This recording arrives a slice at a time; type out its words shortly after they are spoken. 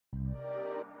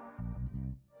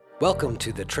Welcome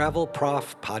to the Travel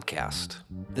Prof Podcast.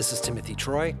 This is Timothy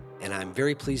Troy, and I'm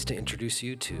very pleased to introduce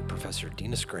you to Professor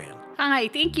Dina Skran. Hi,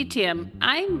 thank you, Tim.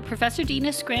 I'm Professor Dina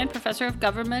Skran, Professor of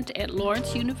Government at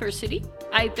Lawrence University.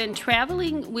 I've been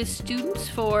traveling with students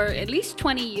for at least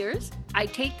 20 years. I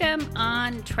take them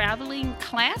on traveling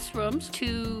classrooms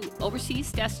to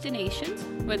overseas destinations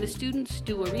where the students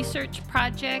do a research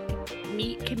project,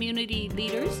 meet community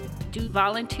leaders, do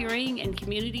volunteering and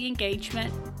community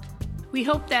engagement. We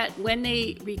hope that when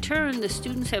they return, the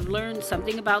students have learned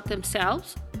something about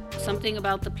themselves, something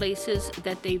about the places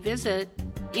that they visit,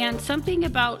 and something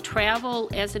about travel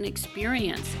as an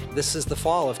experience. This is the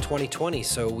fall of 2020,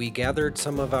 so we gathered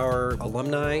some of our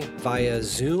alumni via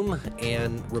Zoom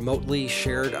and remotely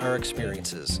shared our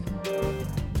experiences.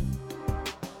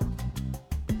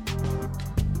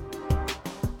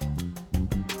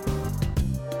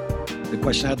 The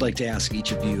question I'd like to ask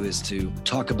each of you is to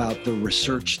talk about the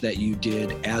research that you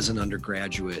did as an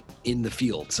undergraduate in the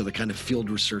field. So the kind of field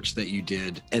research that you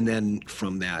did, and then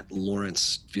from that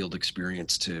Lawrence field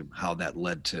experience to how that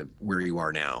led to where you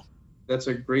are now. That's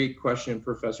a great question,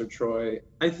 Professor Troy.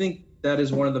 I think that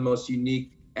is one of the most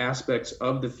unique aspects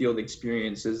of the field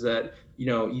experience is that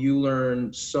you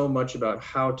learn so much about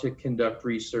how to conduct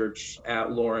research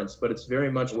at Lawrence, but it's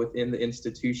very much within the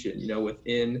institution,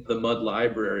 within the Mudd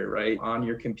Library, right? On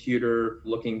your computer,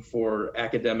 looking for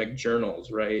academic journals,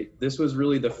 right? This was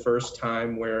really the first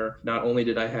time where not only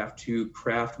did I have to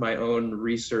craft my own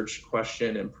research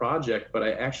question and project, but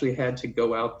I actually had to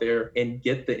go out there and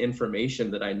get the information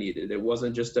that I needed. It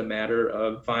wasn't just a matter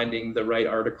of finding the right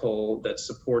article that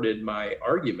supported my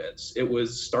arguments. It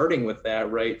was starting with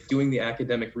that, right? Doing the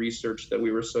academic research that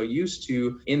we were so used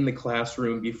to in the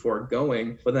classroom before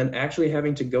going, but then actually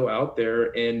having to go out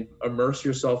there and immerse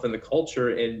yourself in the culture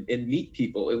and meet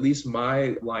people. At least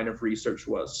my line of research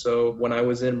was. So when I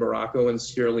was in Morocco and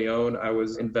Sierra Leone, I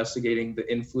was investigating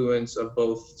the influence of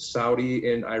both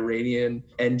Saudi and Iranian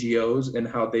NGOs and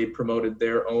how they promoted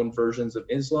their own versions of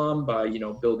Islam by,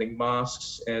 building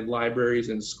mosques and libraries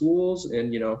and schools.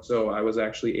 And, so I was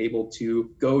actually able to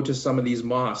go to some of these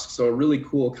mosques. So a really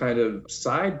cool kind of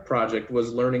side project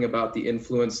was learning about the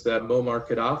influence that Muammar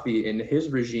Gaddafi and his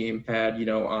regime had,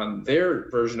 on their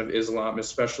version of Islam,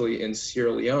 especially in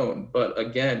Sierra Leone. But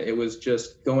again, it was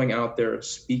just going out there,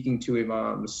 speaking to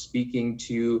imams, speaking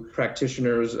to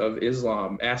practitioners of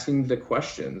Islam, asking the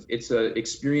questions. It's an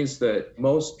experience that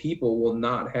most people will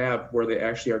not have where they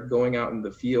actually are going out in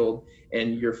the field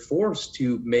and you're forced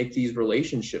to make these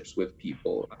relationships with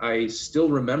people. I still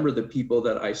remember the people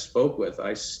that I spoke with.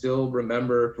 I still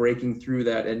remember breaking through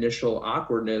that initial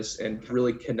awkwardness and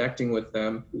really connecting with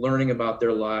them, learning about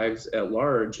their lives at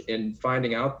large and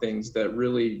finding out things that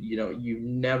really, you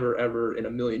never ever in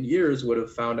a million years would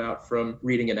have found out from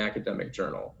reading an academic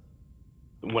journal.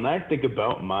 When I think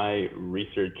about my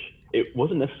research, it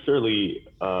wasn't necessarily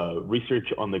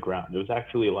research on the ground. It was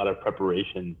actually a lot of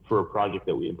preparation for a project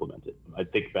that we implemented. I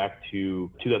think back to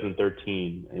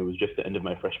 2013. It was just the end of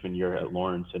my freshman year at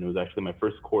Lawrence, and it was actually my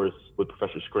first course with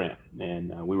Professor Skran.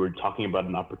 And we were talking about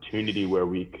an opportunity where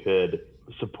we could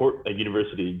support a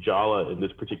university, Jala in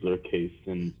this particular case,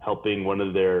 in helping one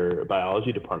of their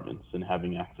biology departments and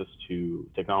having access to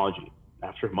technology.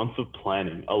 After months of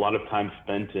planning, a lot of time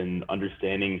spent in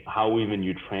understanding how even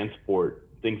you transport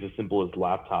things as simple as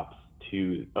laptops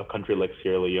to a country like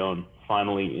Sierra Leone,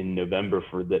 finally in November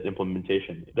for the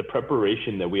implementation. The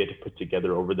preparation that we had to put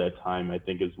together over that time, I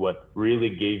think, is what really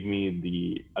gave me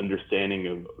the understanding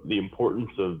of the importance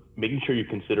of making sure you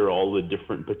consider all the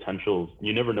different potentials.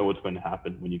 You never know what's going to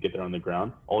happen when you get there on the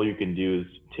ground. All you can do is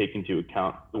take into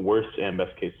account the worst and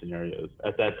best case scenarios.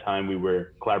 At that time, we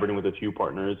were collaborating with a few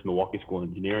partners, Milwaukee School of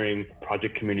Engineering,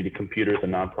 Project Community Computers, a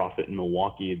nonprofit in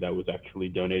Milwaukee that was actually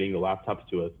donating the laptops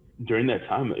to us. During that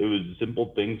time, it was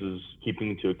simple things as keeping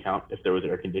into account if there was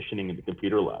air conditioning in the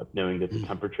computer lab, knowing that the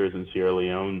temperatures in Sierra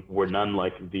Leone were none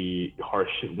like the harsh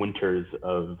winters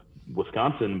of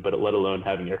Wisconsin, but let alone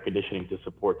having air conditioning to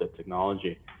support that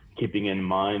technology. Keeping in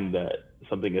mind that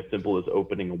something as simple as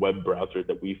opening a web browser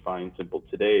that we find simple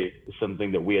today is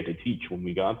something that we had to teach when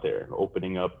we got there.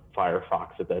 Opening up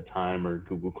Firefox at that time or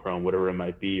Google Chrome, whatever it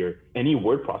might be, or any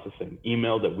word processing.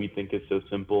 Email that we think is so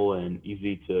simple and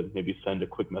easy to maybe send a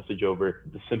quick message over.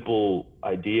 The simple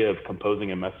idea of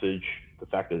composing a message, the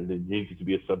fact that there needs to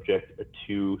be a subject, a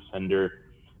to, sender,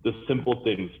 the simple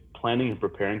things, planning and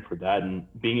preparing for that and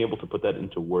being able to put that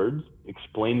into words,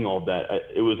 explaining all of that,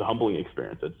 it was a humbling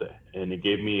experience, I'd say. And it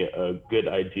gave me a good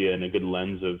idea and a good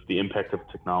lens of the impact of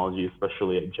technology,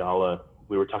 especially at Jala.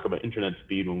 We were talking about internet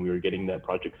speed when we were getting that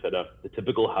project set up. The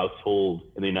typical household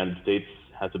in the United States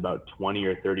has about 20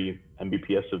 or 30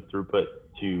 Mbps of throughput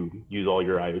to use all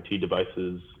your IoT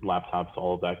devices, laptops,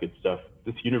 all of that good stuff.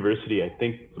 This university, I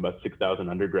think about 6,000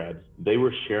 undergrads, they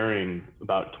were sharing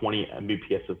about 20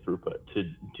 Mbps of throughput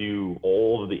to do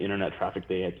all of the internet traffic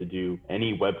they had to do,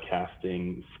 any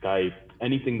webcasting, Skype,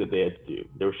 anything that they had to do.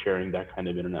 They were sharing that kind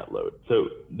of internet load. So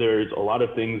there's a lot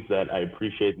of things that I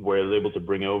appreciate where I was able to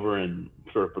bring over and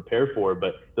sort of prepare for,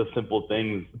 but the simple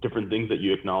things, different things that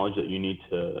you acknowledge that you need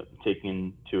to take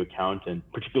into account, and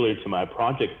particularly to my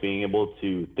project, being able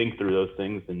to think through those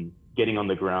things and getting on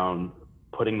the ground,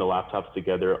 putting the laptops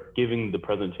together, giving the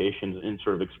presentations, and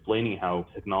sort of explaining how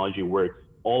technology works.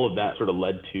 All of that sort of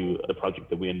led to the project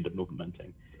that we ended up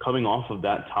implementing. Coming off of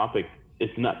that topic,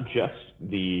 it's not just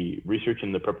the research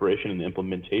and the preparation and the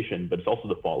implementation, but it's also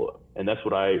the follow-up. And that's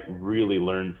what I really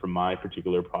learned from my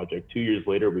particular project. 2 years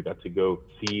later, we got to go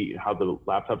see how the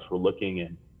laptops were looking,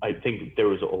 and I think there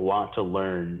was a lot to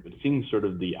learn, seeing sort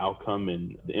of the outcome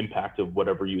and the impact of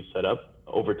whatever you set up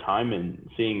over time, and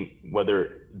seeing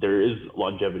whether there is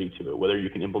longevity to it, whether you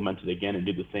can implement it again and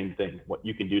do the same thing, what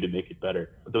you can do to make it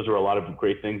better. Those are a lot of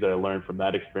great things that I learned from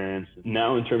that experience.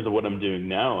 Now, in terms of what I'm doing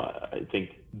now, I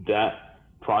think that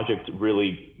project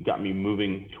really got me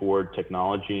moving toward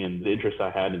technology and the interest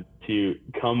I had. To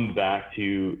come back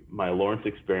to my Lawrence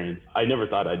experience, I never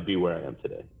thought I'd be where I am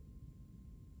today.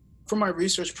 For my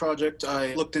research project,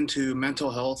 I looked into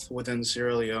mental health within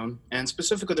Sierra Leone. And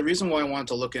specifically, the reason why I wanted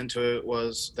to look into it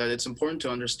was that it's important to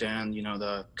understand,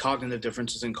 the cognitive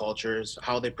differences in cultures,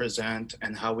 how they present,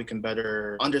 and how we can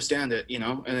better understand it,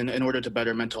 and in order to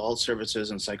better mental health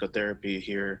services and psychotherapy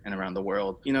here and around the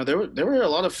world. There were a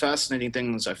lot of fascinating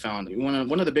things I found.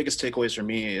 One of the biggest takeaways for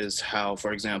me is how,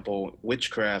 for example,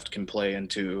 witchcraft can play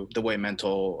into the way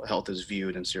mental health is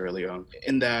viewed in Sierra Leone,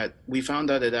 in that we found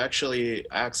that it actually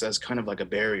acts as kind of like a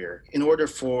barrier. In order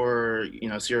for,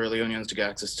 Sierra Leoneans to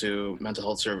get access to mental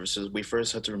health services, we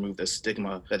first had to remove the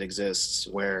stigma that exists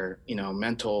where,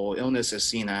 mental illness is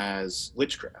seen as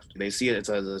witchcraft. They see it as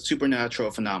a supernatural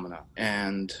phenomena.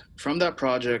 And from that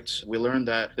project, we learned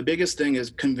that the biggest thing is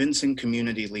convincing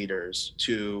community leaders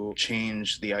to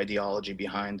change the ideology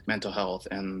behind mental health.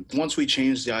 And once we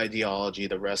change the ideology,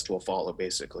 the rest will follow,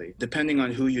 basically. Depending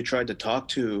on who you try to talk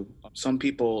to, some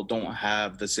people don't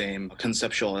have the same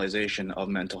conceptualization of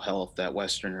mental health that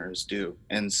Westerners do.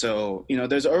 And so,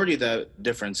 there's already that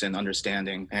difference in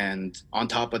understanding. And on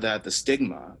top of that, the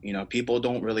stigma, people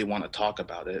don't really want to talk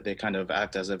about it. They kind of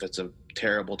act as if it's a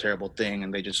terrible, terrible thing,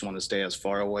 and they just want to stay as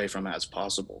far away from it as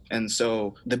possible. And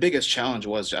so the biggest challenge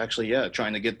was actually,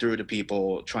 trying to get through to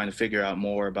people, trying to figure out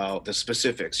more about the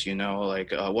specifics,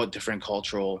 like what different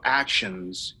cultural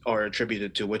actions are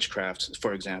attributed to witchcraft,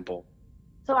 for example.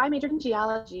 So I majored in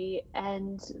geology,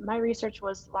 and my research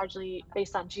was largely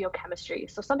based on geochemistry.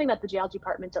 So something that the geology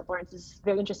department at Lawrence is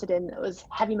very interested in was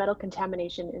heavy metal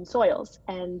contamination in soils.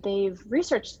 And they've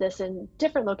researched this in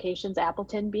different locations,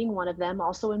 Appleton being one of them,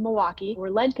 also in Milwaukee, where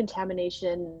lead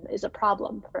contamination is a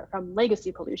problem from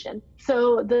legacy pollution.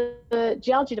 So the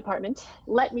geology department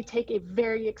let me take a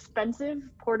very expensive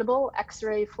portable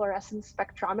X-ray fluorescence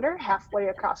spectrometer halfway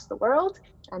across the world.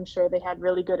 I'm sure they had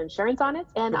really good insurance on it.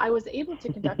 And I was able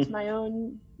to conduct my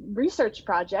own research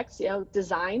projects,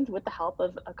 designed with the help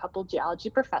of a couple geology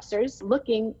professors,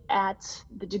 looking at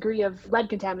the degree of lead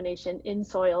contamination in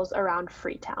soils around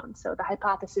Freetown. So the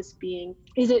hypothesis being,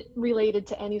 is it related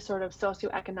to any sort of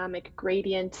socioeconomic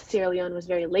gradient? Sierra Leone was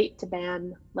very late to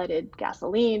ban leaded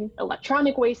gasoline.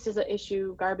 Electronic waste is an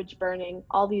issue, garbage burning,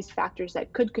 all these factors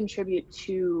that could contribute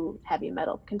to heavy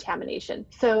metal contamination.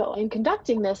 So in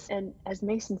conducting this, and as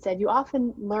Mason said, you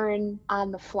often learn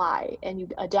on the fly and you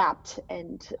adapt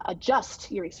and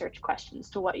adjust your research questions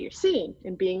to what you're seeing.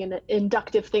 And being an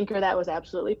inductive thinker, that was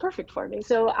absolutely perfect for me.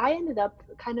 So I ended up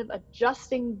kind of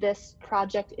adjusting this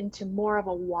project into more of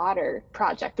a water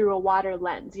project through a water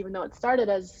lens. Even though it started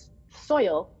as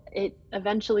soil, it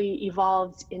eventually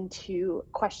evolved into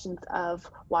questions of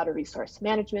water resource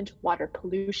management, water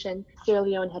pollution. Sierra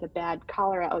Leone had a bad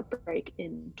cholera outbreak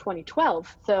in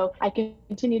 2012. So I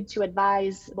continued to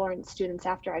advise Lawrence students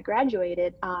after I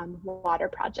graduated on water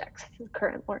projects.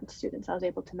 Current Lawrence students, I was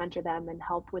able to mentor them and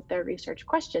help with their research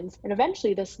questions. And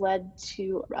eventually this led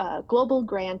to a global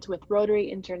grant with Rotary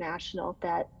International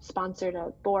that sponsored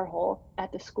a borehole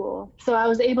at the school. So I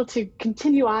was able to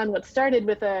continue on what started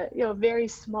with a very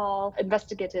small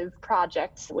investigative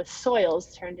project with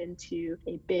soils turned into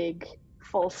a big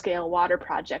full-scale water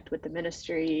project with the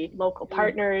ministry, local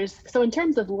partners. So in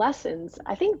terms of lessons,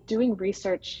 I think doing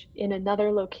research in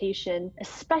another location,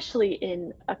 especially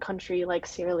in a country like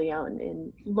Sierra Leone,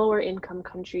 in lower income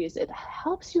countries, it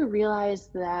helps you realize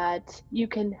that you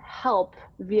can help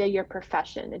via your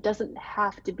profession. It doesn't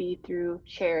have to be through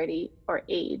charity or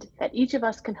aid, that each of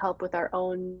us can help with our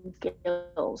own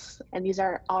skills. And these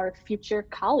are our future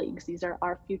colleagues. These are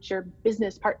our future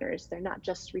business partners. They're not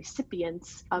just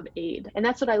recipients of aid. And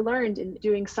that's what I learned in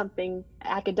doing something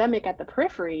academic at the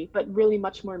periphery, but really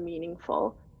much more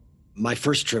meaningful. My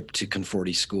first trip to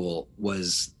Conforti School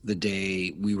was the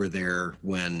day we were there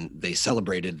when they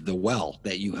celebrated the well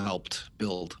that you helped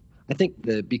build. I think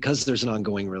that because there's an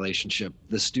ongoing relationship,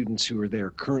 the students who are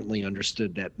there currently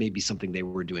understood that maybe something they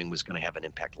were doing was going to have an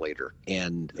impact later.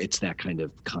 And it's that kind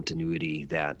of continuity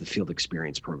that the field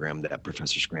experience program that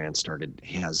Professor Skran started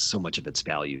has so much of its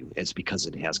value. It's because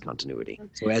it has continuity.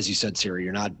 So as you said, Sarah,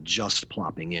 you're not just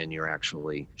plopping in, you're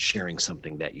actually sharing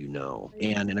something that you know.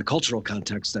 And in a cultural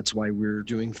context, that's why we're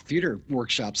doing theater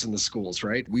workshops in the schools,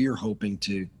 right? We are hoping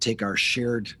to take our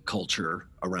shared culture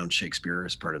around Shakespeare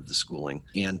as part of the schooling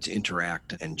and to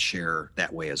interact and share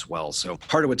that way as well. So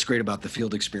part of what's great about the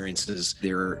field experience is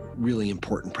they're really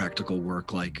important practical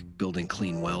work like building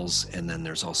clean wells. And then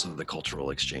there's also the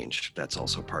cultural exchange. That's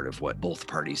also part of what both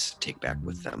parties take back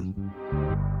with them.